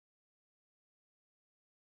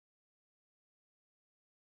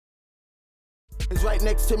It's right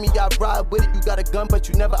next to me, I ride with it. You got a gun, but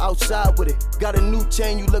you never outside with it. Got a new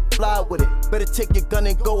chain, you look fly with it. Better take your gun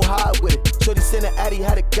and go hide with it. Shorty send an addy,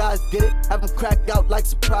 how the guys get it. Have them cracked out like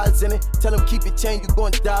surprise in it. Tell them keep your chain, you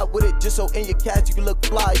gon' die with it. Just so in your cash you can look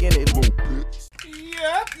fly in it.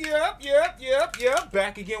 Yep.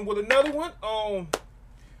 Back again with another one.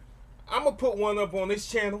 I'm gonna put one up on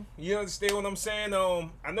this channel. You understand what I'm saying?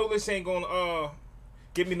 I know this ain't gonna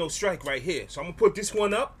give me no strike right here, so I'm gonna put this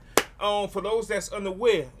one up. For those that's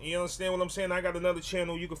unaware, you understand what I'm saying? I got another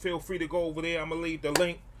channel. You can feel free to go over there. I'm gonna leave the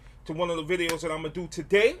link to one of the videos that I'm gonna do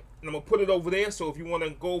today, and I'm gonna put it over there. So if you wanna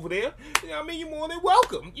go over there, you know what I mean, you're more than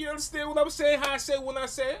welcome. You understand what I'm saying? How I say when I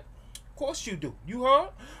say it? Of course you do. You heard?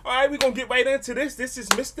 All right, we're gonna get right into this. This is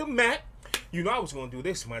Mr. Mack. You know I was gonna do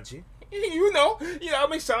this, my G. You know what I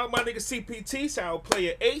mean? Shout out my nigga CPT, shout out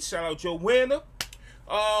Player H, shout out Joanna,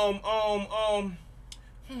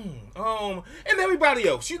 and everybody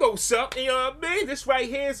else. You know what's up? You know what I mean? This right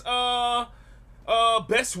here's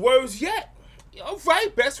best words yet. All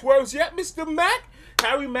right, best words yet, Mr. Mack,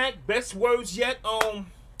 Harry Mack, best words yet.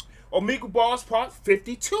 Omegle Bars Part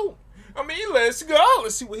 52. I mean, let's go.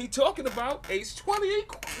 Let's see what he talking about. Age 20.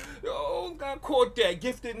 Oh, got caught that.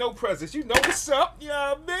 Gifted, no presents. You know what's up. You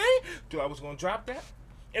know what I mean? Dude, I was going to drop that.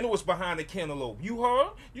 And it was behind the cantaloupe. You heard?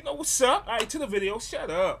 You know what's up? All right, to the video.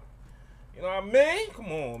 Shut up. You know what I mean?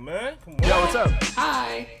 Come on, man. Come on. Yo, what's up?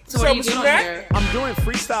 Hi. So what are you doing here? I'm doing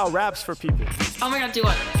freestyle raps for people. Oh my god, do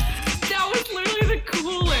what? That was literally the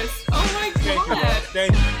coolest. Oh my god.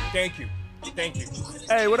 Thank you.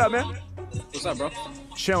 Hey, what up, man? What's up, bro?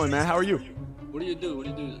 Chilling, man. How are you? What do you do?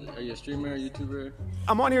 Are you a streamer, a YouTuber?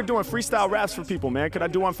 I'm on here doing freestyle raps for people, man. Could I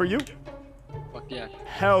do one for you? Fuck yeah.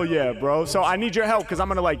 Hell yeah, bro. So I need your help because I'm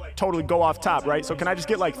gonna like totally go off top, right? So can I just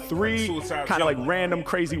get like 3 kind of like random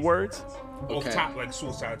crazy words? Okay. Off top like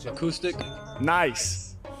suicide jump. Acoustic.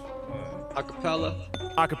 Nice. Acapella.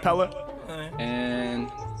 Acapella. And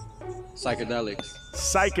psychedelics.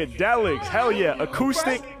 Psychedelics. Hell yeah.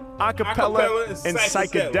 Acoustic, acapella, and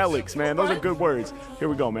psychedelics, man. Those are good words. Here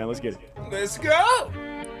we go, man. Let's get it. Let's go.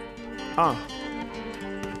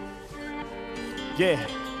 Yeah.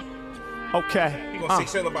 Okay. He gonna say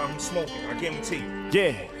something about him smoking. I guarantee you.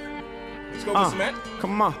 Yeah. Let's go, Mr. Mack.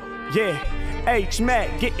 Come on. Yeah. H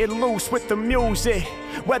Mack getting loose with the music.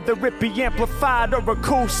 Whether it be amplified or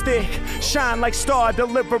acoustic, shine like star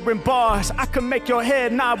delivering bars. I can make your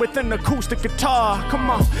head nod with an acoustic guitar. Come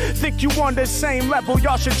on, think you on the same level,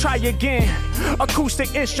 y'all should try again.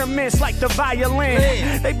 Acoustic instruments like the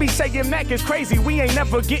violin. They be saying Mack is crazy, we ain't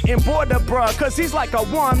never getting bored of bruh, cause he's like a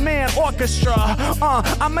one-man orchestra.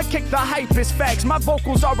 I'ma kick the hypest facts. My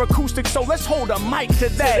vocals are acoustic, so let's hold a mic to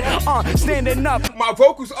that. Standing up. My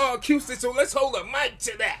vocals are acoustic, so let's hold a mic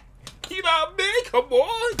to that. You know what I mean? Come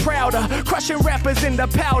on. Prouder, crushing rappers in the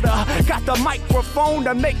powder. Got the microphone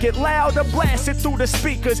to make it louder. Blast it through the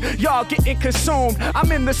speakers. Y'all getting consumed.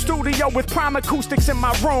 I'm in the studio with prime acoustics in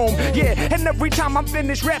my room. Yeah, and every time I'm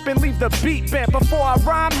finished rapping, leave the beat bent. Before I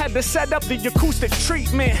rhyme, had to set up the acoustic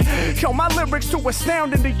treatment. Yo, my lyrics too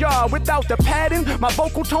astounding to y'all. Without the padding, my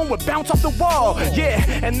vocal tone would bounce off the wall. Yeah,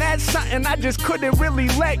 and that's something I just couldn't really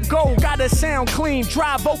let go. Gotta sound clean,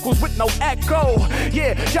 dry vocals with no echo.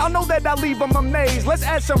 Yeah, y'all know that I leave them amazed. Let's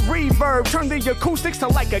add some reverb, turn the acoustics to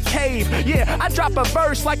like a cave. Yeah, I drop a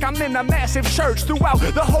verse like I'm in a massive church. Throughout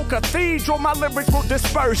the whole cathedral, my lyrics will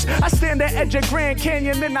disperse. I stand at the edge of Grand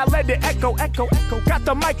Canyon and I let it echo, echo, echo. Got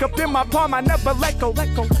the mic up in my palm, I never let go,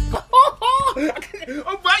 let go, let go. All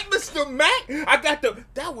right, Mr. Mack. I got the,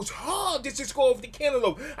 that was hard. This just go over the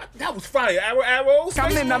cantaloupe. That was fire. Arrows.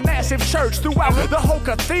 I'm in a massive church. Throughout the whole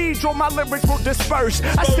cathedral, my lyrics will disperse.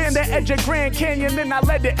 I stand at the edge of Grand Canyon and I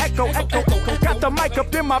let it echo, echo, echo. Got the mic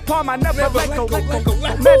up in my palm, I never let go, let go.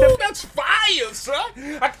 That's fire, son.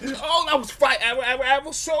 That was fire.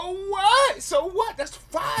 Arrow. So what? So what? That's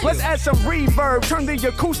fire. Let's add some reverb, turn the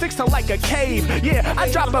acoustics to like a cave. Yeah, I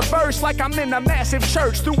drop a verse like I'm in a massive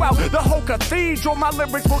church. Throughout the whole cathedral, my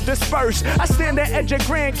lyrics will disperse. I stand at the edge of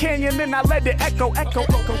Grand Canyon and I let it echo, echo,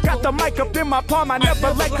 echo. Got the mic up in my palm, I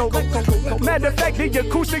never let go, let go. Matter of fact, the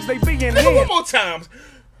acoustics, they be in here. One more time.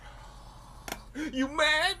 You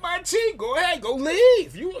mad, my G? Go ahead, go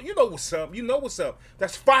leave. You know what's up. You know what's up.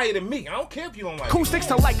 That's fire to me. I don't care if you don't like it. Acoustics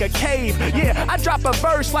to like a cave. Yeah, I drop a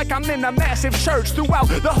verse like I'm in a massive church. Throughout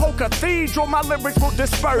the whole cathedral, my lyrics will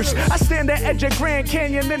disperse. I stand at the edge of Grand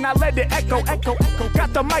Canyon and I let it echo, echo, echo.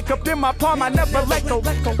 Got the mic up in my palm, I never let go,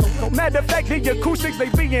 let go. Matter of fact, the acoustics, they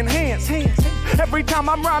be enhanced. Every time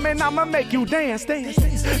I'm rhyming, I'ma make you dance, dance,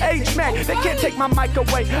 dance. H Mack, they can't take my mic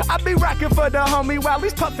away. I be rocking for the homie while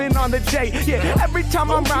he's puffing on the J. Yeah, Every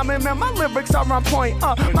time I'm rhyming, man, my lyrics are on point.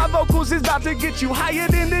 My vocals is about to get you higher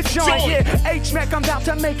than the joint. Yeah, H-Mack, I'm about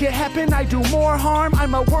to make it happen. I do more harm.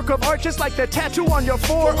 I'm a work of art, just like the tattoo on your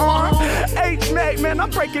forearm. H-Mack, man, I'm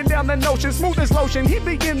breaking down the notion. Smooth as lotion. He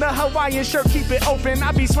be in the Hawaiian shirt, keep it open.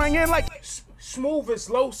 I be swinging like smooth as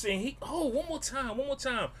lotion. One more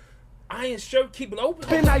time. Iron shirt, keep it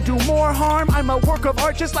open. And I do more harm. I'm a work of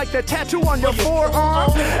art, just like the tattoo on your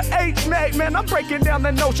forearm. H-Mack, man, I'm breaking down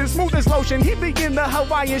the notion. Smooth as lotion. He be in the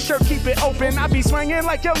Hawaiian shirt, keep it open. I be swinging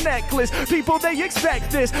like your necklace. People, they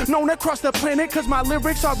expect this. Known across the planet, cause my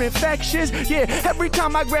lyrics are infectious. Yeah, every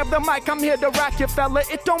time I grab the mic, I'm here to rock your fella.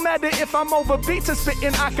 It don't matter if I'm over beats or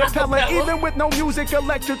spitting acapella. Even with no music,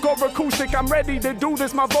 electric or acoustic, I'm ready to do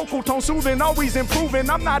this. My vocal tone soothing, always improving.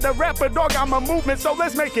 I'm not a rapper, dog, I'm a movement, so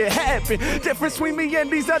let's make it happen. Difference between me and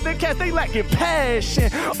these other cats, they lacking passion.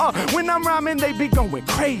 When I'm rhyming, they be going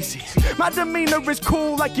crazy. My demeanor is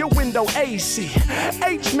cool like your window AC.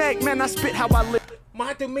 H-Mack, man, I spit how I live.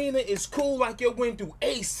 My demeanor is cool like your window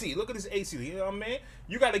AC. Look at this AC. You know what I mean?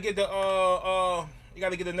 You gotta get the you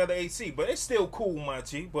gotta get another AC, but it's still cool, my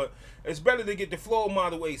G. But it's better to get the floor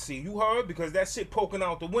model AC. You heard? Because that shit poking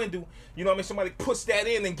out the window. You know what I mean? Somebody push that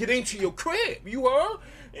in and get into your crib. You heard?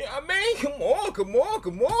 Yeah, I mean, come on.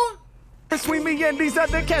 Between me and these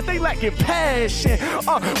other cats, they lacking passion.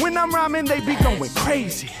 When I'm rhyming, they be going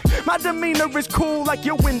crazy. My demeanor is cool like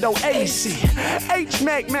your window AC.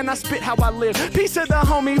 H-Mack, man, I spit how I live. Piece of the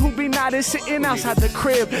homie who be nodding, sitting outside the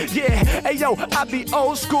crib. Yeah, hey yo, I be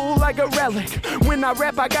old school like a relic. When I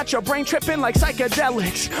rap, I got your brain tripping like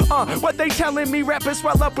psychedelics. What they telling me, rappers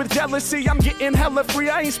swell up with jealousy. I'm getting hella free,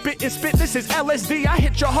 I ain't spit, this is LSD. I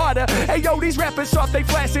hit you harder. Hey yo, these rappers soft, they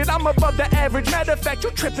flaccid. I'm above the average. Matter of fact,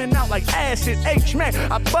 you tripping out like acid. H-Mack,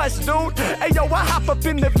 I bust, dude. Hey yo, I hop up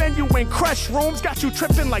in the venue and crush rooms. Got you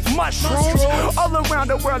tripping like mushrooms. All around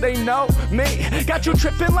the world they know me. Got you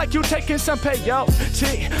tripping like you taking some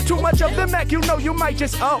peyote. Too much of the Mac, you know you might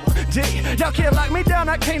just OD. Y'all can't lock me down,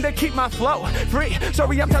 I came to keep my flow free.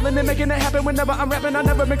 Sorry, I'm telling it, making it happen whenever I'm rapping. I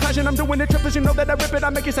never been clashing, I'm doing it triplets. You know that I rip it, I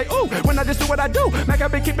make it say ooh when I just do what I do. Mac, I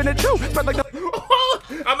been keeping it true. Spread like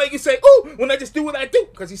the I make you say ooh when I just do what I do.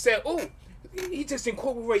 Cause he said ooh. He just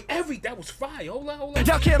incorporate that was fire. Hold on.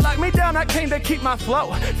 Y'all can't lock me down, I came to keep my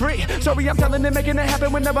flow free. Sorry, I'm telling it, making it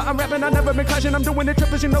happen whenever I'm rapping. I never been clashing, I'm doing it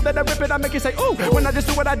triplets. You know that I rip it, I make it say ooh when I just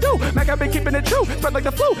do what I do. Mac, I been keeping it true. Spread like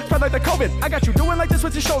the flu, spread like the COVID. I got you doing like this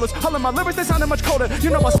with your shoulders. All of my lyrics, they sounding much colder. You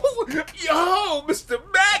know my yo, Mr.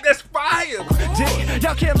 Mack, that's fire.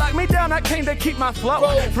 Y'all can't lock me down, I came to keep my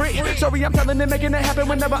flow free. Sorry, I'm telling it, making it happen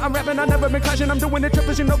whenever I'm rapping. I never been clashing, I'm doing it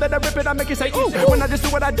triplets. You know that I rip it, I make it say ooh when I just do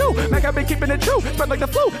what I do. Mac, I been keeping it true. Spread like the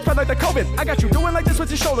flu, spread like the COVID. I got you doing like this with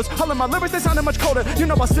your shoulders. All of my lyrics, they sounding much colder. You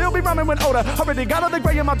know I still be rhyming with odor. Already got all the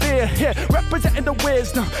gray in my beard. Yeah, representing the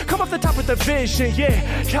wisdom. Come off the top with the vision.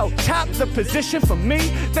 Yeah, yo, top the position for me.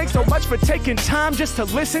 Thanks so much for taking time just to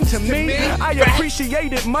listen to me. I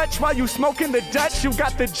appreciate it much while you smoking the Dutch. You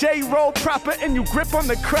got the J-roll proper and you grip on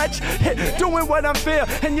the crutch. Doing what I'm feel,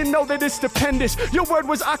 and you know that it's stupendous. Your word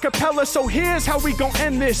was acapella, so here's how we gon'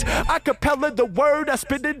 end this. Acapella, the word, I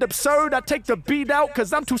spit it absurd. I take the beat out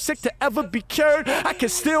cause I'm too sick to ever be cured. I can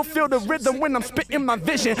still feel the rhythm when I'm spitting my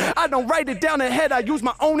vision. I don't write it down ahead, I use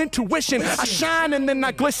my own intuition. I shine and then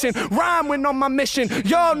I glisten, rhyme when on my mission.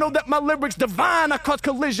 Y'all know that my lyrics divine, I cause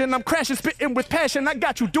collision. I'm crashing, spitting with passion. I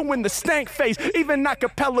got you doing the stank face, even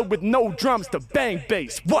acapella with no drums to bang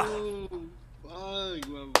bass. What?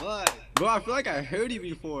 Bro, I feel like I heard you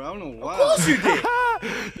before. I don't know why. Of course you did.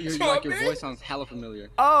 Your voice sounds hella familiar.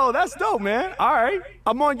 Oh, that's dope, man. All right.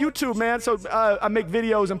 I'm on YouTube, man, so I make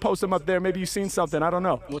videos and post them up there. Maybe you've seen something. I don't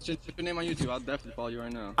know. What's your name on YouTube? I'll definitely follow you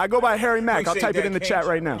right now. I go by Harry Mack. I'll type it in the chat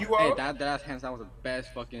right now. Hey, that hands down was the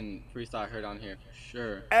best fucking freestyle I heard on here. For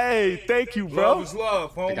sure. Hey, thank you, bro. Love is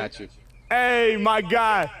love, homie. I got you. Hey, my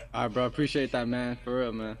guy. All right, bro. Appreciate that, man. For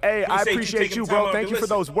real, man. Hey, I appreciate you, bro. Thank you for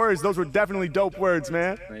those words. Those were definitely dope words,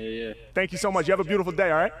 man. Yeah. Thank you so much. You have a beautiful day,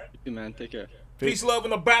 all right? You too, man. Take care. Peace, love,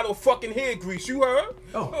 and a battle of fucking hair grease. You heard?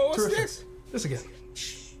 Oh, what's terrific. this? This again.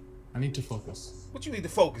 I need to focus. What you need to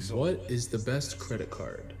focus on? What is the best credit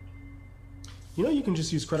card? You know you can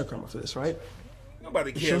just use Credit Karma for this, right?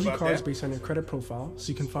 Nobody It cares shows you about cards that. based on your credit profile, so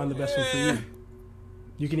you can find the best one for you.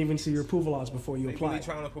 You can even see your approval odds before you They apply. really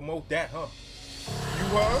trying to promote that, huh? You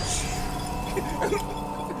heard?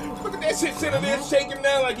 Look at that shit sitting there shaking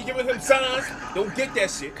now like you giving him signs. Don't get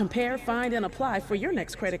that shit. Compare, find, and apply for your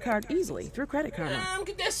next credit card easily through Credit Karma.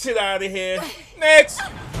 Get that shit out of here. Next.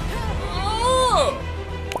 Oh.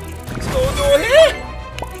 What's going on here?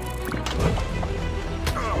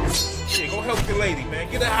 Shit, go help the lady,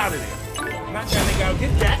 man. Get her out of there. Knock that nigga out.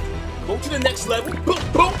 Get that. Go to the next level. Boom,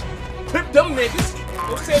 boom. pimp them niggas.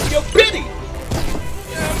 Go save your bitty. You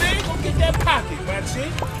know what I mean? Go get that pocket, my G.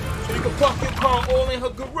 So you can park your car all in her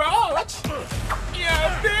garage. You know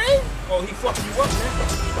what I mean? Oh, he fucking you up,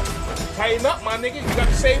 man. Tighten up, my nigga. You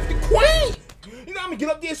gotta save the queen. You know what I mean? Get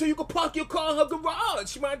up there so you can park your car in her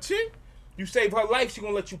garage, my G. You save her life, she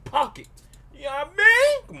gonna let you park it. You know what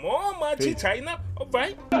I mean? Come on, my G. Tighten up. All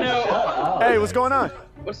right. Hey, what's going on?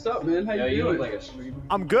 What's up, man? How you doing? Like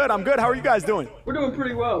I'm good. I'm good. How are you guys doing? We're doing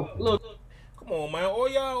pretty well. Look. Come on, man. All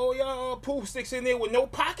y'all pool sticks in there with no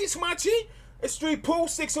pockets, my G. It's 3 pool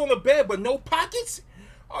sticks on the bed, but no pockets.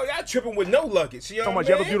 Oh, y'all tripping with no luggage. You know So much.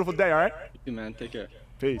 You have a beautiful day. All right. You man, take care.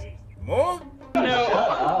 Peace. More?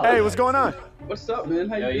 Hey, what's going on? What's up, man?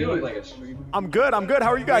 How you doing? Like I'm good. I'm good.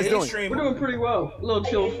 How are you guys doing? We're doing pretty well. A little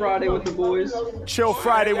chill Friday with the boys. Chill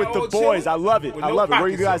Friday with the boys. I love it. I love it. Where are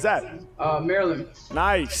you guys at? Maryland.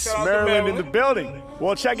 Nice. Maryland in the building.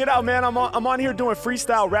 Well, check it out, man. I'm on here doing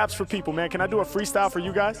freestyle raps for people, man. Can I do a freestyle for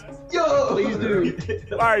you guys? Yo! Please do.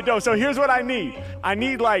 All right, no. So here's what I need. I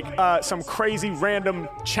need like some crazy, random,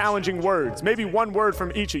 challenging words. Maybe one word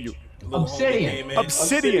from each of you. Obsidian.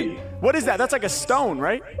 Obsidian. What is that? That's like a stone,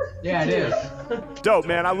 right? Yeah, it is. Dope,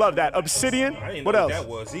 man. I love that. Obsidian. What else? That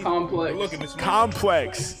was Complex. Look at Mr.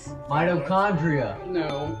 Complex. Mitochondria.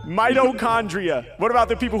 No. Mitochondria. What about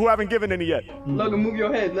the people who haven't given any yet? Logan, move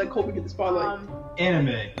your head. Let Kobe get the spotlight.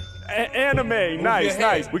 Anime. Anime. Nice,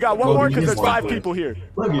 nice. We got one more because there's 5 people here.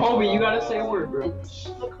 Kobe, you gotta say a word, bro.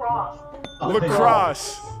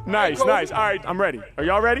 Lacrosse. Nice, nice. All right, I'm ready. Are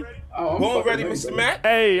y'all ready? Oh, Born ready, Mr. Mack.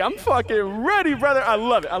 Hey, I'm fucking ready, brother. I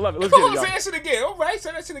love it. I love it. Let's Come get on, it, say y'all. that shit again. All right,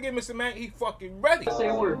 say that shit again, Mr. Mack. He fucking ready. Say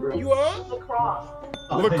a word, bro. You on?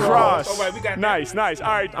 Lacrosse. All right, we got that. Nice, nice.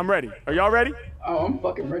 All right, I'm ready. Are y'all ready? Oh, I'm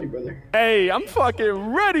fucking ready, brother. Hey, I'm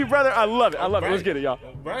fucking ready, brother. I love it. I love it. Let's get it, y'all.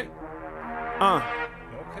 All right.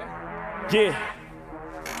 Okay. Yeah.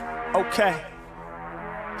 Okay.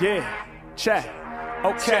 Yeah. Check.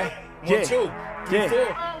 Okay. Check. 1, 2, 3,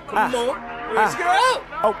 4. Come on. Let's go.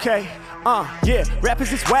 Okay. Yeah,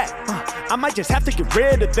 rappers is whack. I might just have to get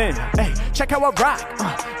rid of them. Hey, check how I rock.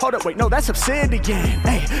 Hold up, wait, no, that's obsidian.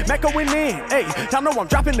 Hey, Mack going in. Hey, y'all know I'm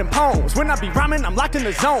dropping them poems. When I be rhyming, I'm locked in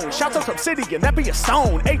the zone. Shouts out to obsidian, that be a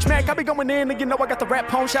stone. H-Mack, I be going in, and you know I got the rap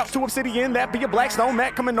poem. Shouts to obsidian, that be a black stone.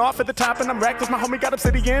 Mack coming off at the top, and I'm reckless. My homie got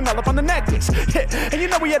obsidian all up on the necklace. Yeah, and you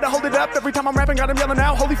know we had to hold it up every time I'm rapping. Got him yelling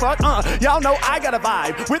out, holy fuck. Y'all know I got a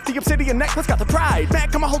vibe with the obsidian necklace. Got the pride.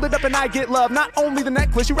 Mack, come on, hold it up, and I get love. Not only the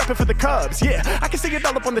necklace, you rapping for the Cubs. Yeah, I can see it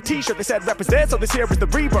all up on the t-shirt. They said represent, so this here is the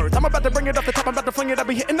rebirth. I'm about to bring it off the top, I'm about to fling it. I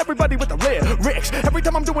be hitting everybody with the lyrics. Every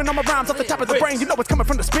time I'm doing all my rhymes off the top of the brain, you know it's coming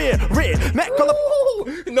from the spirit. Mack, call up.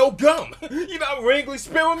 No gum. You know I'm wrangling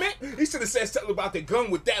experiment. He should have said something about the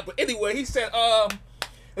gum with that. But anyway, he said,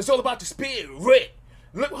 it's all about the spirit.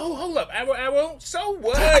 Look, hold up, arrow. So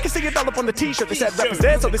what? I can see it all up on the t-shirt. They said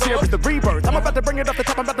represent, so this here is the rebirth. I'm about to bring it off the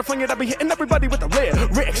top, I'm about to fling it. I be hitting everybody with the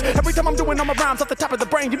lyrics. Every time I'm doing all my rhymes off the top of the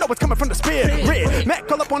brain, you know it's coming from the spirit. Mack,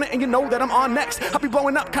 call up on it, and you know that I'm on next. I'll be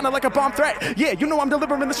blowing up kinda like a bomb threat. Yeah, you know I'm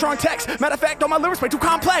delivering the strong text. Matter of fact, all my lyrics way too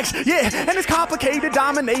complex. Yeah, and it's complicated,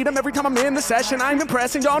 dominate them. Every time I'm in the session, I'm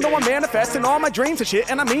impressing. Y'all know I'm manifesting all my dreams and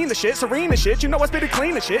shit. And I mean the shit, serene and shit. You know I spit it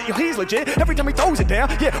clean and shit. Yo, he's legit. Every time he throws it down,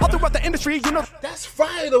 yeah, all throughout the industry, you know. That's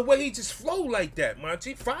fire the way he just flow like that,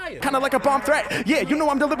 Monty. Fire. Kinda like a bomb threat. Yeah, you know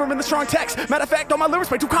I'm delivering the strong text. Matter of fact, all my lyrics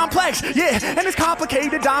way too complex. Yeah, and it's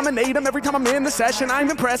complicated, dominate them. Every time I'm in the session, I'm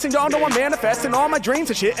impressing. Y'all know I'm manifesting all my dreams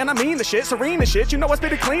and shit. And I mean the shit, serene and shit. You know I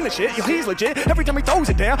spit it clean and shit. Yo, he's legit. Every time he throws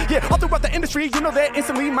it down, yeah, all throughout the industry, you know that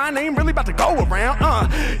instantly my name really about to go around.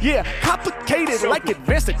 Yeah, complicated so like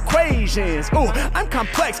advanced equations. Ooh, I'm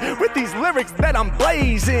complex with these lyrics that I'm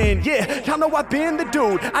blazing. Yeah, y'all know I've been the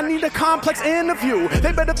dude. I need a complex interview.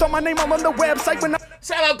 They better throw my name all on the website when I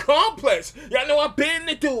shout out Complex. Y'all know I've been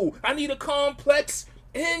the dude. I need a complex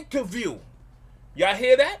interview. Y'all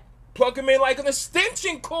hear that? Plug him in like an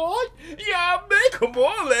extension cord. Yeah, man, come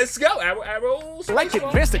on, let's go. Arrows. Like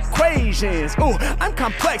advanced equations. Ooh, I'm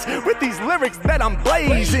complex with these lyrics that I'm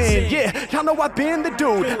blazing. Yeah, y'all know I've been the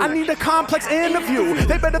dude. I need a complex interview.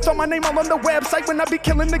 They better throw my name all on the website when I be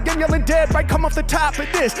killing the game, yelling dead right. Come off the top of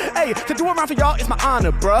this. Hey, to do a rhyme for y'all is my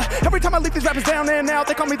honor, bruh. Every time I leave these rappers down there and out,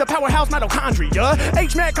 they call me the powerhouse mitochondria.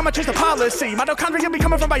 H-Mack, I'ma change the policy. Mitochondria be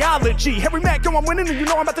coming from biology. Every Mack, yo, I'm winning and you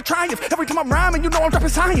know I'm about to triumph. Every time I'm rhyming, you know I'm dropping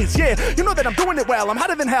science. Yeah, you know that I'm doing it well. I'm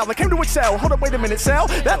hotter than hell. I came to excel. Hold up, wait a minute, Cell.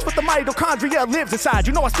 That's what the mitochondria lives inside.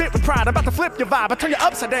 You know I spit with pride. I'm about to flip your vibe. I turn you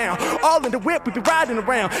upside down. All in the whip, we be riding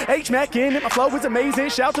around. H-Mack in it, my flow is amazing.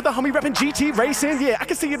 Shout to the homie reppin' GT racing. Yeah, I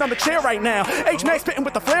can see it on the chair right now. H-Mack spitting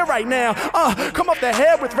with the flare right now. Come off the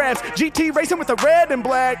head with raps. GT racing with the red and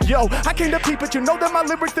black. Yo, I came to peep it. You know that my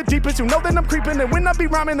lyrics the deepest. You know that I'm creeping. And when I be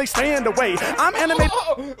rhyming, they stand away. I'm animated.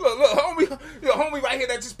 Look, homie right here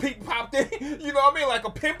that just peek popped in. You know what I mean? Like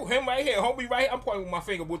a pimple. Him right here. Homie right here. I'm pointing with my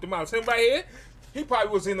finger with the mouse. Him right here. He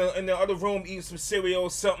probably was in the other room eating some cereal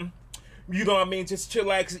or something. You know what I mean? Just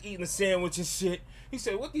chillaxing, eating a sandwich and shit. He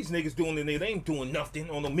said, what these niggas doing in there? They ain't doing nothing.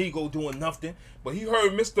 On Omegle doing nothing. But he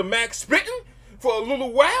heard Mr. Mack spitting for a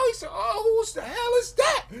little while. He said, oh, who's the hell is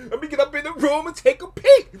that? Let me get up in the room and take a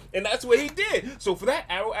peek. And that's what he did. So for that,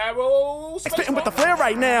 arrow. Spitting with the flare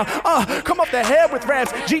right now. Come off the head with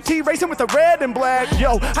raps. GT racing with the red and black.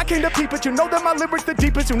 Yo, I came to peep it. You know that my lyrics the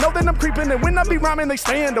deepest. You know that I'm creeping. And when I be rhyming, they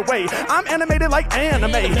stand away. I'm animated like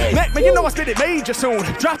anime. Mack, man, you know I spit it major soon.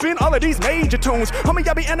 Drop in all of these major tunes. Homie,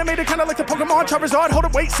 I be animated kind of like the Pokemon Charizard. Hold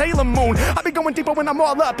up, wait, Sailor Moon. I be going deeper when I'm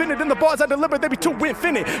all up in it. And the bars I deliver, they be too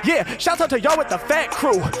infinite. Yeah, shouts out to y'all with the fat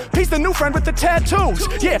crew. He's the new friend with the tattoos.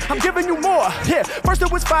 Yeah, I'm giving you more. Yeah, first it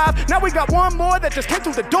was 5, now we got one more that just came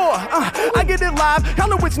through the door. I get it live. Y'all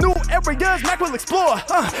know it's new areas Mack will explore.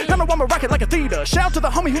 Y'all know I'ma rock it like a theater. Shout to the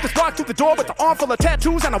homie who just walked through the door with the arm full of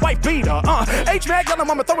tattoos and a white beater. H-Mack, y'all know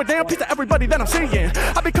I'ma throw it down. Piece to everybody that I'm seeing.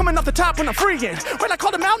 I be coming off the top when I'm freeing. When I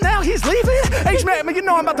called him out, now he's leaving. H-Mack, man, you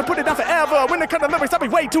know I'm about to put it down forever. When it comes to lyrics, I be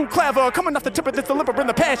way too clever. Coming off the tip of this, delivering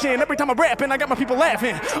the passion. Every time I'm rapping, I got my people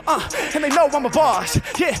laughing. And they know I'm a boss.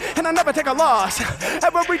 Yeah, and I never take a loss.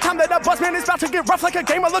 Every time that I bust, man, it's about to get rough like a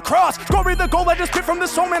game of lacrosse. Scoring the goal, I just spit from the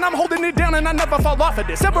soul, man, I'm holding it down and I never fall off of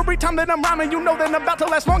this. Every time that I'm rhyming, you know that I'm about to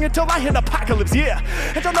last long until I hit apocalypse, yeah.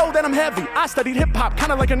 And you know that I'm heavy, I studied hip-hop,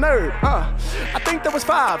 kinda like a nerd. I think there was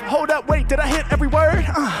 5, hold up, wait, did I hit every word?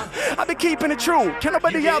 I been keeping it true, can't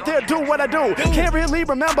nobody out there do what I do. Can't really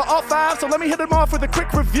remember all 5, so let me hit them off with a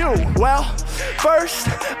quick review. Well, first,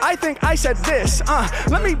 I think I said this,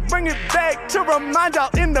 let me bring it back to remind y'all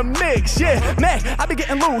in the mix, yeah. Mack, I be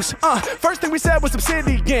getting loose, first thing we said was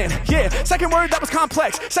obsidian, yeah. Second word, that was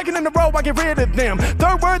complex. Second in a row, I get rid of them.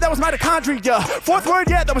 Third word, that was mitochondria. Fourth word,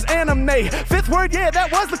 yeah, that was anime. Fifth word, yeah,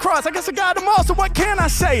 that was lacrosse. I guess I got them all, so what can I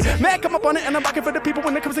say? Mack, I'm up on it and I'm rocking for the people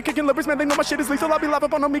when it comes to kicking lyrics, man, they know my shit is lethal. I'll be live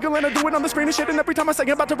up on Omegle and I do it on the screen and shit. And every time I say I'm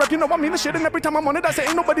about to rap, you know I mean the shit. And every time I'm on it, I say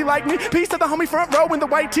ain't nobody like me. Peace to the homie front row in the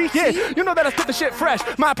white tee, yeah. You know that I spit the shit fresh.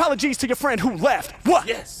 My apologies to your friend who left. What?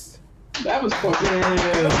 Yes. That was fucking.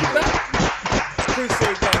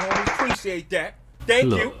 Appreciate that, homie. Appreciate that.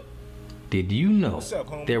 Thank you. Did you know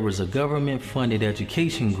up, there was a government-funded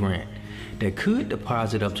education grant that could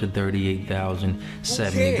deposit up to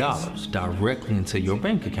 $38,070 directly into your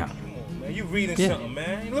bank account? Come on, man. You reading something,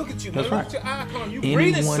 man. Look at you, That's man. right. Look at your icon. You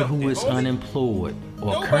reading Anyone something, who is homie. unemployed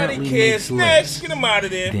or Nobody currently cares. makes less Get him out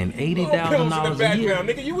of there. than $80,000 a year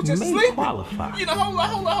nigga, you were just may sleeping. qualify. You know, hold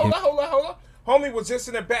on. Homie was just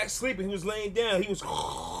in the back sleeping. He was laying down. He was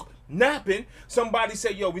napping. Somebody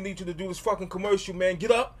said, yo, we need you to do this fucking commercial, man.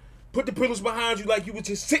 Get up. Put the pillows behind you like you were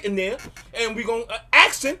just sitting there. And we gonna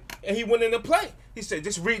action. And he went into play. He said,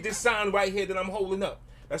 just read this sign right here that I'm holding up.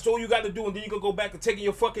 That's all you got to do, and then you can go back and take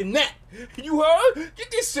your fucking nap. You heard? Get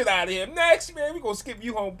this shit out of here. Next, man, we gonna skip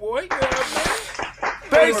you home, boy. You know what I mean?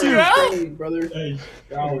 Thank you. Crazy, brother. Hey,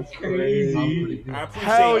 that was crazy. I appreciate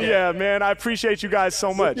Hell that. yeah, man. I appreciate you guys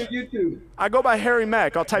so much. Look at YouTube. I go by Harry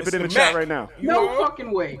Mack. I'll type it in the Mr. chat Mack. right now. You No heard?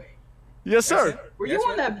 fucking way. Yes, sir. Were you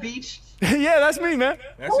on that beach? Yeah, that's me, man.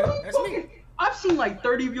 That's it. That's me. I've seen like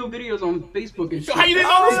 30 of your videos on Facebook and So shit. how you didn't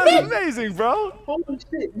know Oh, this that's me? amazing, bro. Holy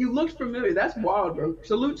shit, you look familiar. That's wild, bro.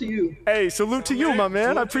 Salute to you. Hey, salute to you, my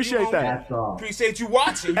man. I appreciate that. Appreciate you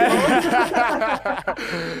watching. You know?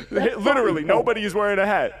 Literally, nobody is wearing a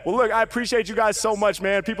hat. Well, look, I appreciate you guys so much,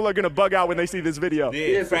 man. People are going to bug out when they see this video.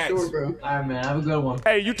 Yeah, For facts. sure, bro. All right, man. Have a good one.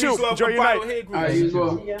 Hey, you too. Peace, love, Enjoy and your follow night. here, All right, you as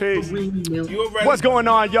well. Peace. You already What's going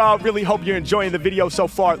on, y'all? Really hope you're enjoying the video so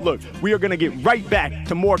far. Look, we are going to get right back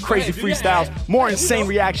to more crazy freestyles, more insane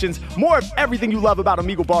reactions, more of everything you love about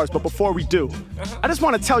Omegle bars. But before we do, I just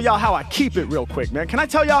want to tell y'all how I keep it real quick, man. Can I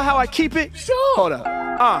tell y'all how I keep it? Sure. Hold up.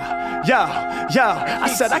 I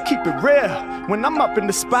said I keep it real. When I'm up in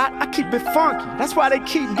the spot, I keep it funky. That's why they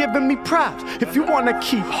keep giving me props. If you want to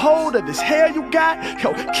keep hold of this hair you got,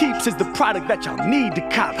 yo, Keeps is the product that y'all need to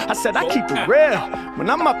cop. I said I keep it real. When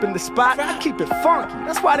I'm up in the spot, I keep it funky.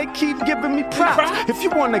 That's why they keep giving me props. If you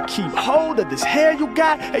want to keep hold of this hair you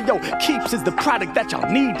got, hey, yo, Keeps is the product that y'all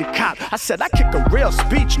need to cop. I said I kick a real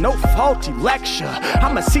speech, no faulty lecture.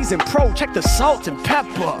 I'm a seasoned pro, check the salt and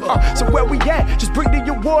pepper. So where we at? Just bring the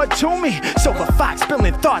award to me. Silver Fox,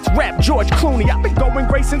 spilling thoughts, rap George Clooney. I've been going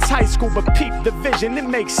great since high school, but peep the vision, it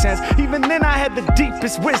makes sense. Even then I had the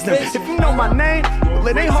deepest wisdom. If you know my name, well,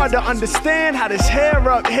 it ain't hard to understand how this hair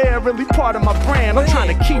up here really part of my brand. I'm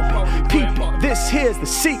trying to keep it, peep it. This here's the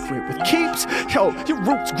secret with keeps. Yo, your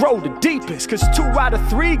roots grow the deepest, cause 2 out of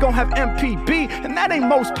 3 gon' have MPB, and that ain't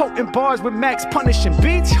most potent bars with Max punishing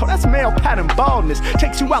beats. Yo, that's male pattern baldness,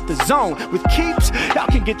 takes you out the zone. With keeps, y'all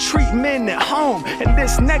can get treatment at home. And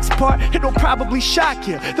this next part, it'll probably shock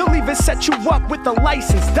you. They'll even set you up with a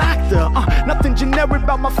licensed doctor. Nothing generic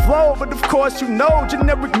about my flow, but of course you know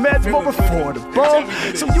generic meds more affordable.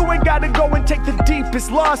 So you ain't gotta go and take the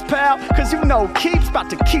deepest loss, pal, cause you know keeps about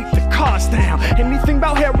to keep the cost down. Anything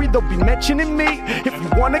about Harry, they'll be mentioning me. If you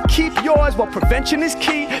wanna keep yours, well, prevention is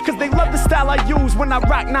key, cause they love the style I use when I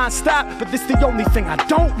rock non-stop. But this the only thing I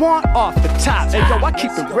don't want off the top. Hey yo, I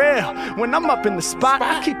keep it real. When I'm up in the spot,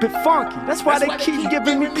 I keep it funky. That's why they keep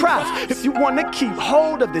giving me props. If you wanna keep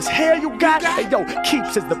hold of this hair you got, hey yo,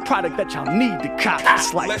 Keeps is the product that y'all need to cop.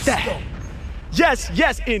 It's like that. Yes,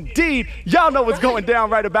 yes, indeed. Y'all know what's going down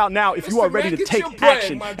right about now. If you are ready to take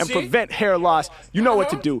action and prevent hair loss, you know what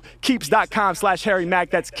to do. Keeps.com/Harry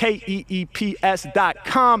Mack. That's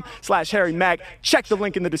KEEPS.com/Harry Mack. Check the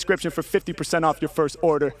link in the description for 50% off your first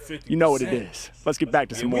order. You know what it is. Let's get back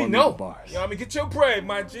to some more Omegle bars. You know what I mean? Get your bread,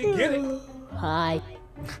 my G. Get it. Hi.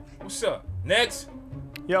 What's up? Next.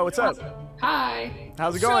 Yo, what's up? Hi.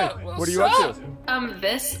 How's it going? What are you up to?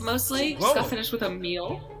 This mostly. Just got finished with a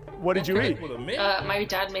meal. What did you eat? My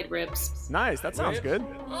dad made ribs. Nice, that sounds good.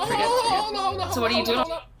 Hold on. So what are you doing?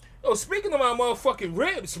 Oh, speaking of my motherfucking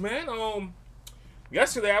ribs, man.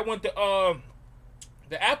 Yesterday I went to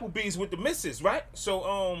the Applebee's with the missus, right?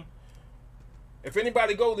 So if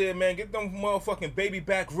anybody go there, man, get them motherfucking baby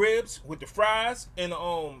back ribs with the fries and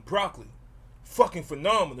broccoli. Fucking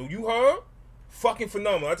phenomenal. You heard? Fucking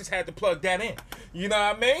phenomenal. I just had to plug that in. You know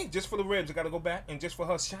what I mean? Just for the ribs, I gotta go back, and just for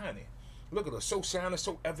her shining. Look at her, so shining,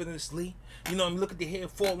 so evidently. You know what I mean? Look at the hair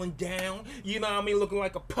falling down. You know what I mean? Looking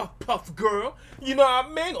like a puff girl. You know what I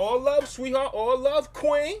mean? All love, sweetheart. All love,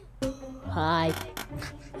 queen. Hi.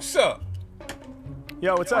 What's up?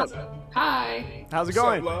 Yo, what's up? Hi. How's it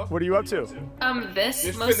going? What are you up to? This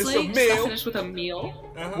mostly. Just got finished with a meal.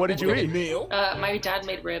 What did you eat? My dad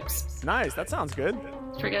made ribs. Nice, that sounds good.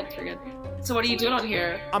 Pretty good. So what are you doing on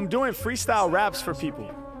here? I'm doing freestyle raps for people.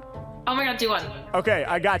 Oh my god, do one. Okay,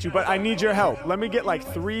 I got you, but I need your help. Let me get like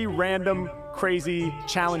 3 random, crazy,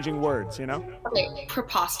 challenging words, you know? Okay,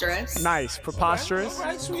 preposterous. Nice, preposterous.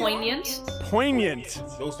 Poignant. Poignant.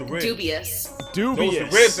 Those the ribs. Dubious. Dubious. Those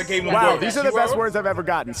the ribs that gave me wow, words. These are the best words I've ever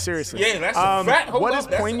gotten, seriously. Yeah, that's a fact. What does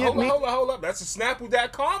poignant mean? Hold up. That's a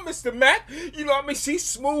Snapple.com, Mr. Mack. You know what I mean? She's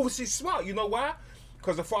smooth, she's smart. You know why?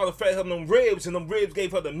 Because the father fed her them ribs, and them ribs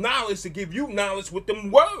gave her the knowledge to give you knowledge with them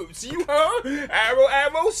words. You heard?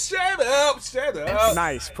 Arrow, shut up.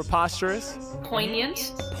 Nice. Preposterous.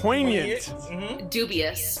 Poignant. Poignant.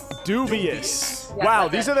 Dubious. Dubious. Wow,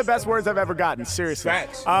 these are the best words I've ever gotten, seriously.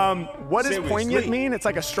 Facts. What does poignant mean? It's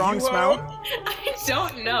like a strong smell? I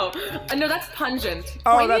don't know. No, that's pungent.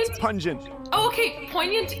 Oh, that's pungent. Oh, okay.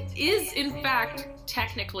 Poignant is, in fact,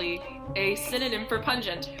 technically a synonym for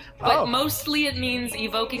pungent, but mostly it means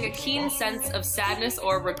evoking a keen sense of sadness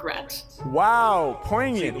or regret. Wow,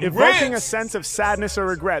 poignant. Evoking a sense of sadness or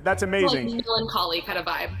regret. That's amazing. Like melancholy kind of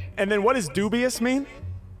vibe. And then what does dubious mean?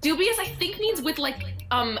 Dubious, I think, means with like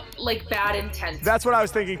bad intent. That's what I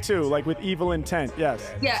was thinking too, like with evil intent, yes.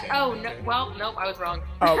 Yeah, oh, no, well, nope, I was wrong.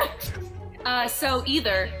 Oh. So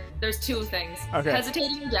either there's 2 things. Okay.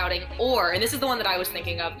 Hesitating and doubting, or, and this is the one that I was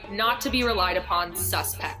thinking of, not to be relied upon,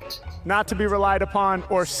 suspect. Not to be relied upon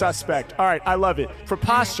or suspect. All right, I love it.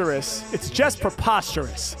 Preposterous, it's just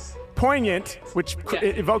preposterous. Poignant, which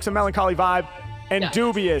evokes a melancholy vibe, and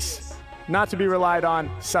dubious, not to be relied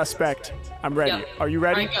on, suspect. I'm ready. Are you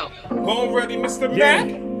ready? Home ready, Mr. Mack.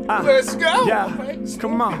 Let's go. Yeah,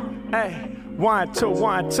 come on. Hey. 1, 2,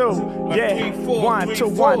 1, 2. Yeah. 1, 2,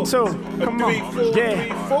 1, 2. Come on.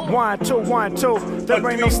 Yeah. 1, 2, 1, 2.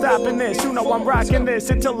 There ain't no stopping this. You know I'm rocking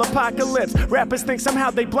this until apocalypse. Rappers think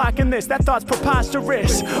somehow they blocking this. That thought's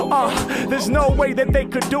preposterous. There's no way that they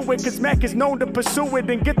could do it, cause Mack is known to pursue it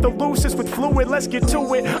and get the loosest with fluid. Let's get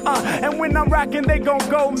to it. And when I'm rocking, they gon'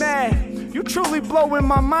 go mad. You truly blowing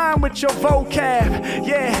my mind with your vocab.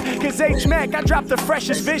 Yeah, cause H-Mack, I dropped the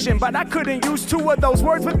freshest vision, but I couldn't use 2 of those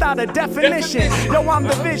words without a definition. Yo, I'm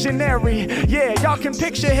the visionary. Yeah, y'all can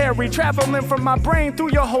picture Harry traveling from my brain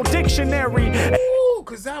through your whole dictionary. Ooh,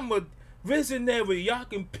 cause I'm a visionary. Y'all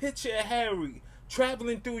can picture Harry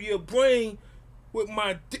traveling through your brain with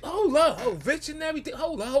my hold up, visionary.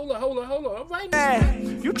 Hold up. All right,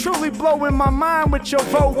 you truly blowing my mind with your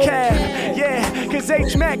vocab. Yeah, cause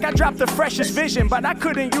H-Mack, I dropped the freshest vision, but I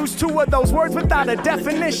couldn't use 2 of those words without a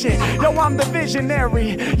definition. Yo, I'm the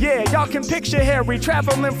visionary. Yeah, y'all can picture Harry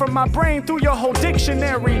traveling from my brain through your whole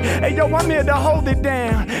dictionary. Hey, yo, I'm here to hold it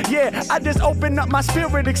down. Yeah, I just open up my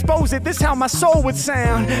spirit, expose it. This how my soul would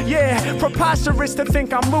sound. Yeah, preposterous to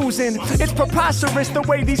think I'm losing. It's preposterous the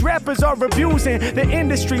way these rappers are abusing the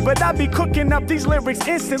industry, but I be cooking up these lyrics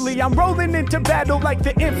instantly. I'm rolling into battle like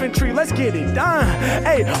the infantry. Let's get it done.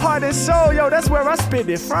 Hey, heart and soul, yo, that's where I spit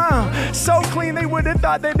it from. So clean, they would have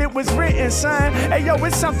thought that it was written, son. Hey, yo,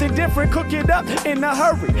 it's something different. Cook it up in a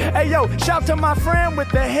hurry. Hey, yo, shout to my friend with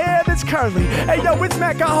the hair that's curly. Hey, yo, it's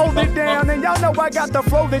Mack, I hold it down, and y'all know I got the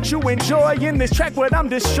flow that you enjoy. In this track, what I'm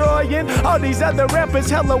destroying. All these other rappers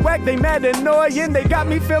hella whack, they mad annoying. They got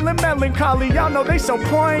me feeling melancholy. Y'all know they so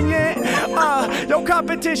poignant. Yo,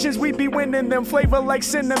 competitions, we be winning them. Flavor like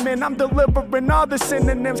cinnamon. I'm delivering all the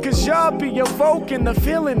synonyms, cause y'all be evoking the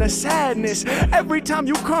feeling of sadness every time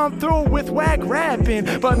you come through with whack rapping.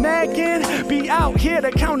 But Mackin be out here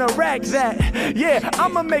to counteract that. Yeah,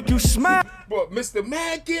 I'ma make you smile. But Mr.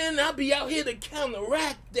 Mackin, I'll be out here to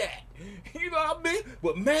counteract that. You know what I mean?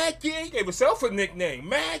 But Mackin gave himself a nickname.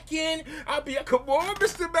 Mackin, I'll be, come on,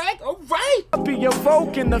 Mr. Mack, all right. I'll be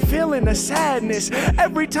evoking the feeling of sadness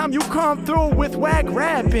every time you come through with whack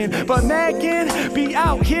rapping. But Mackin be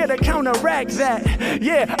out here to counteract that.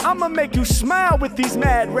 Yeah, I'ma make you smile with these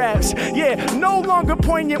mad raps. Yeah, no longer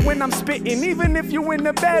poignant when I'm spitting. Even if you in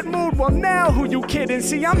a bad mood, well now who you kidding?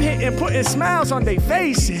 See, I'm hitting, putting smiles on their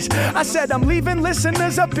faces. I said I'm leaving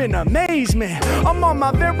listeners up in amazement. I'm on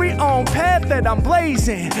my very own path that I'm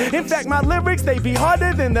blazing. In fact, my lyrics, they be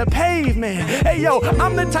harder than the pavement. Hey yo,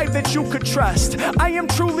 I'm the type that you could trust. I am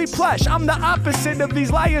truly plush. I'm the opposite of these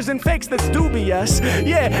liars and fakes that's dubious.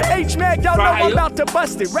 Yeah, H-Mack, y'all know I'm about to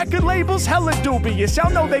bust it. Record labels, hella dubious.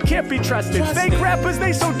 Y'all know they can't be trusted. Fake rappers,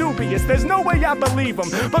 they so dubious. There's no way I believe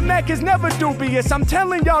them. But Mack is never dubious. I'm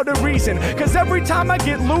telling y'all the reason. Cause every time I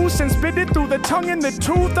get loose and spit it through the tongue and the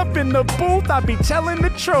tooth up in the booth, I be telling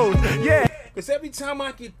the truth. Yeah. Cause every time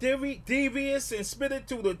I get devious and spit it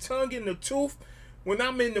through the tongue and the tooth, when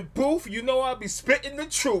I'm in the booth, you know I'll be spitting the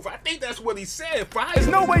truth. I think that's what he said, right? There's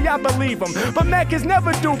no way I believe him, but Mack is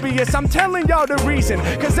never dubious. I'm telling y'all the reason.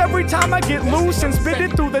 Cause every time I get loose and spit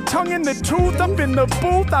it through the tongue and the tooth up in the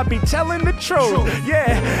booth, I be telling the truth.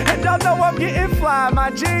 Yeah, and y'all know I'm getting fly,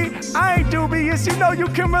 my G. I ain't dubious, you know you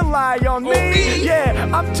can rely on me.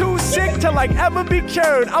 Yeah, I'm too sick to like ever be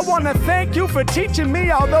cured. I wanna thank you for teaching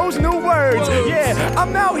me all those new words. Yeah,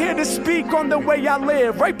 I'm out here to speak on the way I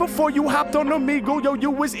live. Right before you hopped on Omegle, yo,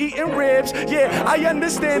 you was eating ribs. Yeah, I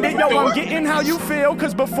understand it, yo, I'm getting how you feel.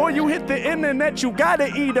 Cause before you hit the internet, you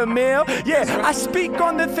gotta eat a meal. Yeah, I speak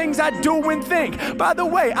on the things I do and think. By the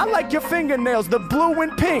way, I like your fingernails, the blue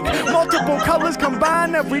and pink. Multiple colors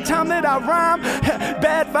combined every time that I rhyme.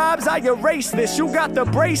 Bad vibes, I erase this. You got the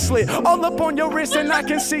bracelet all up on your wrist and I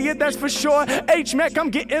can see it, that's for sure. H-Mack, I'm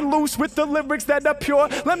getting loose with the lyrics that are pure.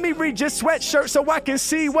 Let me read your sweatshirt so I can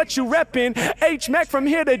see what you reppin'. H-Mack, from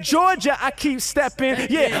here to Georgia, I keep stepping.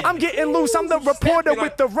 Yeah, I'm getting loose. I'm the reporter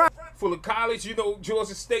with the rhyme. Full of college, you know,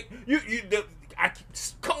 Georgia State.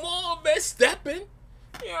 Come on, man, stepping.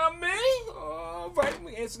 You know what I mean? All right, let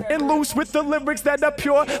me answer that. And loose with the lyrics that are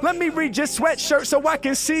pure. Let me read your sweatshirt so I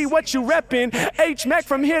can see what you reppin'. H-Mack,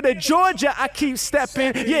 from here to Georgia, I keep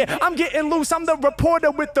stepping. Yeah, I'm getting loose. I'm the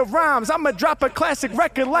reporter with the rhymes. I'ma drop a classic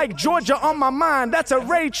record like Georgia on my mind. That's a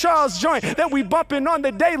Ray Charles joint that we bumping on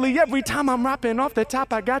the daily. Every time I'm rapping off the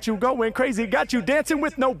top, I got you going crazy. Got you dancing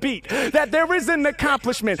with no beat. That there is an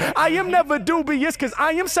accomplishment. I am never dubious because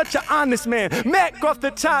I am such an honest man. Mack off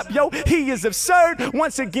the top, yo, he is absurd.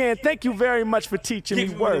 Once again, thank you very much for teaching me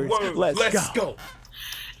words. Let's go.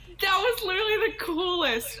 That was literally the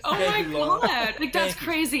coolest. Oh my god. Like, that's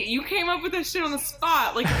crazy. You came up with this shit on the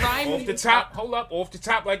spot. Like, rhyming. Off the top, hold up. Off the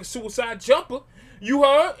top like a suicide jumper. You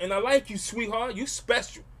heard? And I like you, sweetheart. You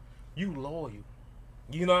special. You loyal.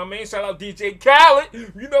 You know what I mean? Shout out DJ Khaled.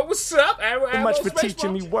 You know what's up. Thank you much for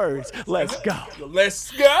teaching me words. Let's go.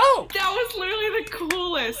 Let's go. That was literally the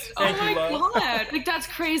coolest. Oh my god. Like, that's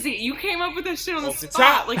crazy. You came up with this shit on the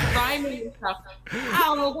spot. Like, rhyming and stuff.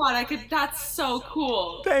 Oh my god. That's so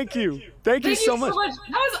cool. Thank you. Thank you so much. That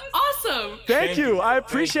was awesome. Thank you. I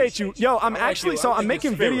appreciate you. Yo, I'm actually, so I'm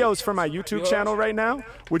making videos for my YouTube channel right now.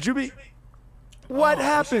 Would you be? What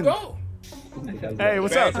happened? Hey,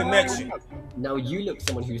 what's up? Connection. Now you look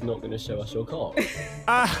someone who's not going to show us your cock.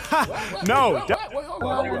 No.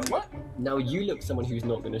 What? Now you look someone who's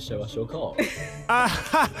not going to show us your cock.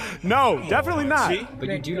 No, definitely not. But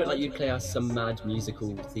you do look like you'd play us some mad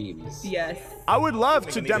musical themes. Yes. I would love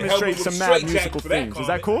to demonstrate some mad musical themes. Is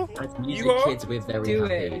that cool? As music kids, we're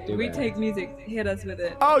very happy. We take music. Hit us with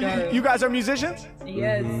it. Oh, you guys are musicians?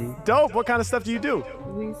 Yes. Dope. What kind of stuff do you do?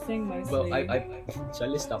 We sing mostly. Well, should I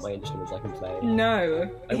list out my instruments I can play? No.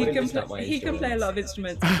 He can play a lot of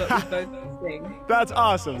instruments, but we both sing. That's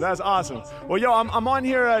awesome. That's awesome. Well, yo, I'm on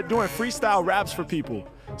here doing freestyle raps for people.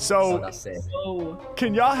 So, that's it.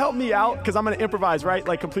 Can y'all help me out? Because I'm going to improvise, right?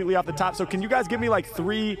 Like, completely off the top. So, can you guys give me, like,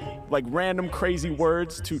 3, like, random crazy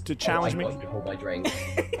words to challenge me? Hold my drink.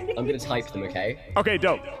 I'm going to type them, okay? Okay,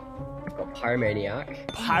 dope. I've got Pyromaniac.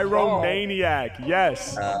 Pyromaniac,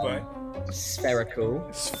 yes. Spherical.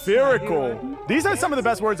 Spherical. These are some of the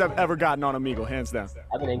best words I've ever gotten on Omegle, hands down.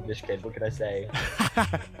 I'm an English kid, what can I say?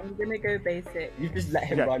 I'm gonna go basic. You just let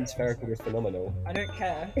him rhyme spherical with phenomenal. I don't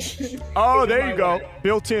care. Oh, there you go.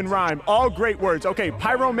 Built-in rhyme. All great words. Okay,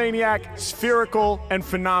 Pyromaniac, spherical, and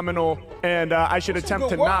phenomenal. And I should attempt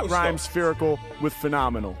to not rhyme spherical with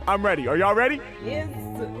phenomenal. I'm ready. Are y'all ready? Yes.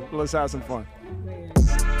 Let's have some fun.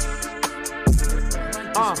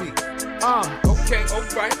 Okay,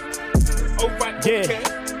 alright. Alright, okay.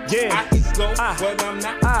 Yeah. I can go, but I'm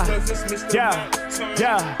not, cause it's Mr.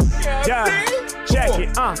 Yeah. Check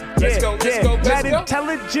it, Let's go. Mad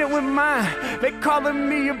intelligent with mine. They calling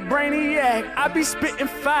me a brainiac. I be spitting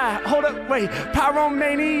fire. Hold up, wait.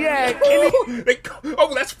 Pyromaniac.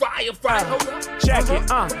 Oh, that's fire. Hold up. Check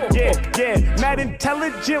it, yeah. Mad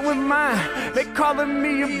intelligent with mine. They calling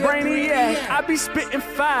me a brainiac. I be spitting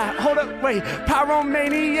fire. Hold up, wait.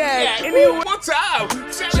 Pyromaniac. Anyway, one time.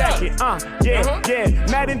 Check it, yeah.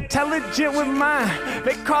 Mad intelligent with mine.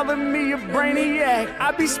 They calling me a brainiac.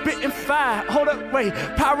 I be spitting fire. Hold up, wait.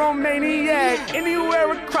 Pyromaniac.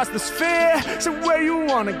 Anywhere across the sphere. So where you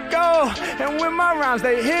wanna go? And when my rhymes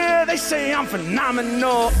they hear, they say I'm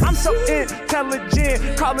phenomenal. I'm so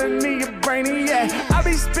intelligent, calling me a brainiac. I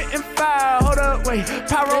be spitting fire. Hold up, wait.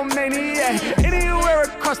 Pyromaniac. Anywhere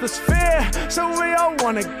across the sphere. So where y'all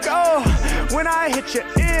wanna go? When I hit your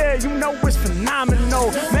ear, you know it's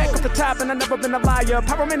phenomenal. Mack off the top, and I've never been a liar.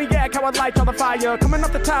 Pyromaniac, how I light all the fire. Coming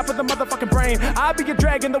off the top of the motherfucking brain. I be a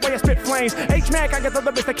dragon the way I spit flames. H-Mack, I got the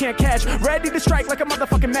lyrics they can't catch. Ready to strike like a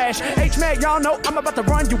motherfucking mash. H-Mack, y'all know I'm about to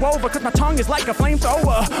run you over, cause my tongue is like a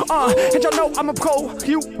flamethrower. And y'all know I'ma blow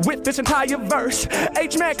you with this entire verse.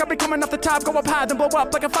 H-Mack, I be coming off the top, go up high, then blow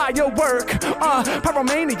up like a firework.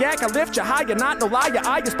 Pyromaniac, I lift you higher, not no liar.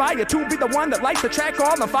 I aspire to be the one that lights the track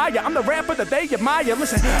on fire. I'm the rapper that they admire.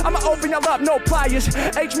 Listen, I'ma open y'all up, no pliers.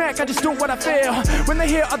 H-Mack, I just do what I feel. When they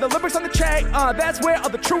hear other lyrics on the track, that's where all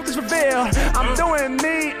the truth is revealed. I'm doing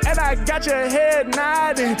me, and I got your head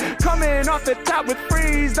nodding. Coming off the top with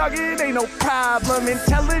freeze, dog, it ain't no problem.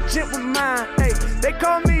 Intelligent with mine, hey, they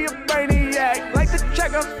call me a brainiac. Like the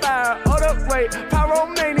track on fire, hold up, wait,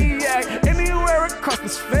 Pyromaniac. Anywhere across the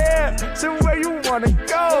sphere, so where you wanna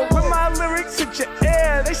go? When my lyrics hit your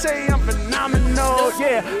ear, they say I'm phenomenal.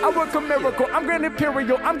 Yeah, I work a miracle, I'm Grand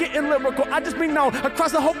Imperial, I'm getting lyrical. I just be known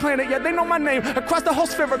across the whole planet, yeah, they know my name. Across the whole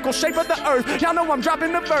spherical shape of the earth, y'all know I'm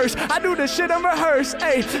dropping the verse. I do this shit in rehearse,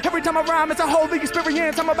 hey. Every time I rhyme, it's a holy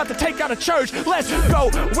experience. I'm about to take out a church, let's go.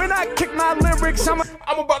 When I kick my lyrics, I'm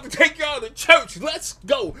about to take y'all to church, let's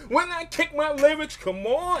go. When I kick my lyrics, come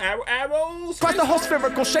on, arrows. Across the whole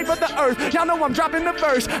spherical shape of the earth, y'all know I'm dropping the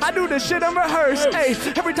verse. I do this shit in rehearse, hey.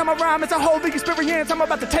 Every time I rhyme, it's a holy experience. I'm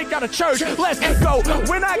about to take out a church, let's go.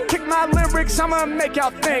 When I kick my lyrics, I'ma make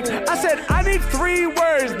y'all think. I said, I need 3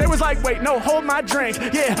 words. They was like, wait, no, hold my drink.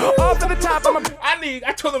 Yeah, off to the top,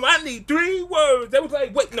 I told them I need 3 words. They was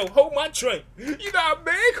like, wait, no, hold my drink. You know what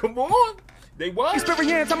I mean? Come on. They what?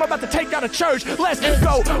 Experience, I'm about to take out a church. Let's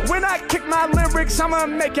go. When I kick my lyrics, I'ma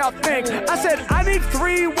make y'all think. I said, I need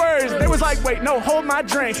 3 words. They was like, wait, no, hold my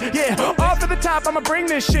drink. Yeah, off to the top, I'ma bring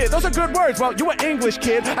this shit. Those are good words. Well, you an English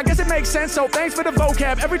kid. I guess it makes sense, so thanks for the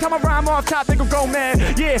vocab. Every time I rhyme off top, they gon' go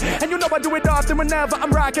mad. Yeah, and you know I do it often whenever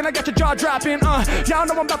I'm rocking. I got your jaw dropping. Y'all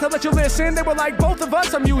know I'm about to let you listen. They were like, both of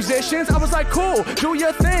us are musicians. I was like, cool, do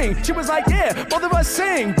your thing. She was like, yeah, both of us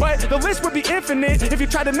sing. But the list would be infinite if you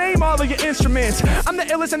try to name all of your instruments. I'm the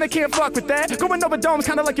illest and they can't fuck with that. Going over domes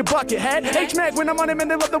kinda like your bucket hat. H-Mack when I'm on him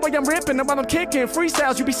and they love the way I'm ripping. And while I'm kicking,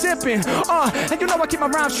 freestyles you be sipping. And you know I keep my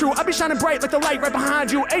rhymes true. I be shining bright like the light right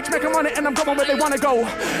behind you. H-Mack I'm on it and I'm going where they wanna go.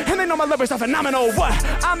 And they know my lyrics are phenomenal. What?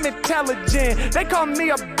 I'm intelligent. They call me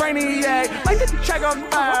a brainiac. Like the track on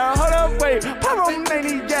fire. Hold up, wait.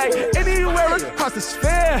 Pyromaniac. Anywhere across the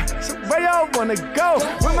sphere. So where y'all wanna go?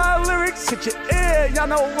 When my lyrics hit your ear, y'all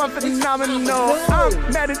know I'm phenomenal.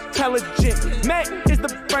 I'm mad intelligent. Mack is the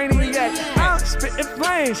brainiac. I'm spitting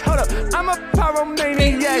flames. Hold up, I'm a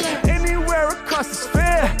pyromaniac. Anywhere across the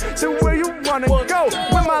sphere, so where you wanna go?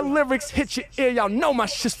 When my lyrics hit your ear, y'all know my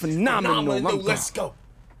shit's phenomenal. Let's go.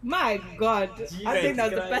 My God, I think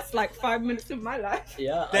that was the best like 5 minutes of my life.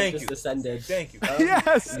 Yeah, I just ascended. Thank you.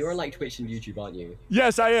 Yes. You're on like Twitch and YouTube, aren't you?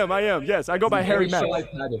 Yes, I am. Yes, I go by Harry Mack. I'm very sure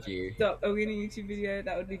I've heard of you. So, are we in a YouTube video?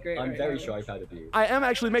 That would be great. I'm very sure I've heard of you. I am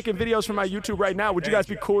actually making videos for my YouTube right now. Would you guys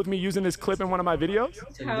be cool with me using this clip in one of my videos?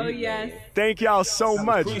 Hell yes. Thank y'all so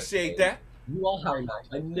much. Appreciate that. You are Harry Mack.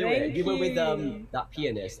 I knew it. You were with that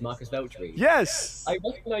pianist, Marcus Veltri. Yes. I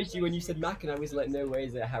recognized you when you said Mack, and I was like, no way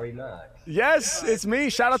is it Harry Mack. Yes, it's me.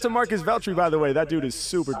 Shout out to Marcus Veltri, by the way. That dude is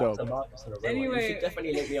super dope. Anyway, you should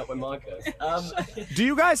definitely link me up with Marcus. Do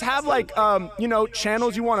you guys have like you know,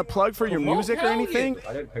 channels you want to plug for your music or anything?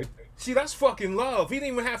 I don't post. See, that's fucking love. He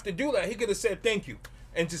didn't even have to do that. He could have said thank you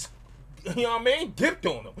and just, you know what I mean, dipped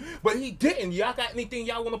on him. But he didn't. Y'all got anything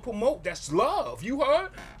y'all want to promote? That's love. You heard?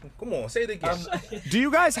 Come on, say it again. Do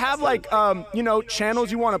you guys have like you know,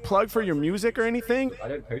 channels you want to plug for your music or anything? I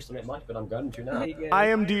don't post on it much, but I'm going to now. I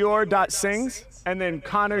am Dior.sings and then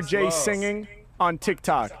Connor J Singing on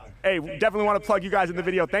TikTok. Hey, we definitely want to plug you guys in the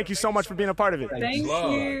video. Thank you so much for being a part of it. Thank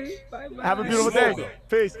you. Bye-bye. Have a beautiful day.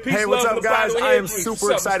 Peace. Hey, what's up, guys? I am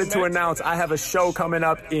super excited to announce I have a show coming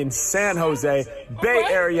up in San Jose, Bay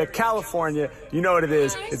Area, California. You know what it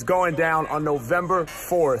is. It's going down on November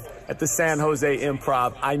 4th at the San Jose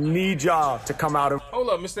Improv. I need y'all to come out and... Hold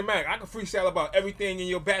up, Mr. Mack. I can freestyle about everything in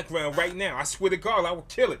your background right now. I swear to God, I will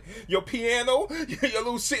kill it. Your piano, your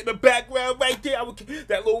little shit in the background right there.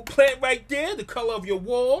 That little plant right there, the color of your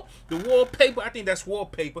wall, the wallpaper. I think that's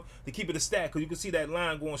wallpaper to keep it a stack, because you can see that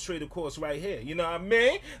line going straight across right here. You know what I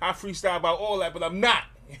mean? I freestyle about all that, but I'm not.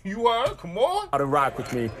 You are? Come on. out and rock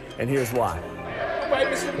with me, and here's why. All right,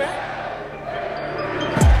 Mr. Mack.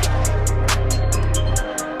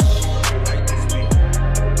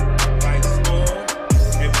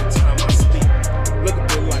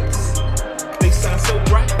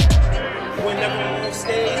 Whenever I'm on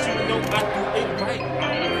stage, you know I do it right.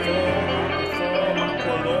 I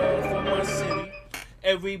perform for my city.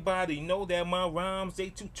 Everybody know that my rhymes, they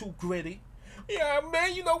too gritty. Yeah,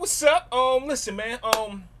 man, you know what's up. Listen, man,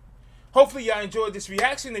 hopefully y'all enjoyed this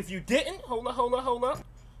reaction. If you didn't, hold up.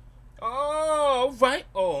 Oh, right.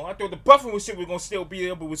 Oh, I thought the buffering shit was gonna still be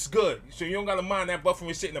there, but it's good. So you don't gotta mind that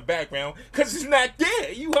buffering shit in the background, cause it's not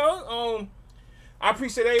there. You heard? I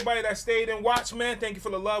appreciate everybody that stayed and watched, man. Thank you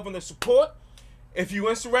for the love and the support. If you're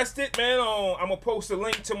interested, man, I'm going to post a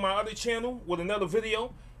link to my other channel with another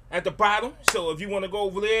video at the bottom. So if you want to go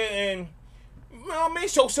over there and, you know what I mean,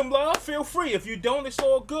 show some love, feel free. If you don't, it's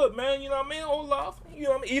all good, man. You know what I mean? All love. You know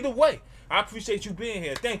what I mean? Either way, I appreciate you being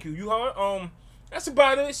here. Thank you. You heard? That's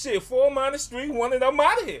about it. Shit, 4 - 3, 1, and I'm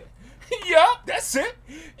out of here. Yup, that's it.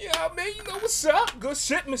 You know what I mean? You know what's up? Good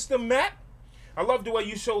shit, Mr. Mack. I love the way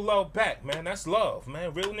you show love back, man. That's love,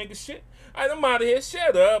 man. Real nigga shit. All right, I'm out of here.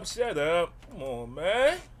 Shut up. Come on,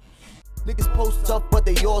 man. Niggas post tough, but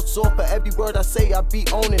they all soft. For every word I say, I be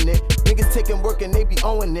owning it. Niggas taking work and they be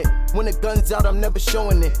owning it. When the gun's out, I'm never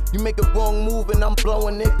showing it. You make a wrong move and I'm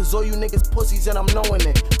blowing it. Cause all you niggas pussies and I'm knowing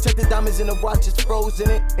it. Check the diamonds in the watch, it's frozen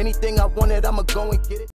it. Anything I wanted, I'ma go and get it.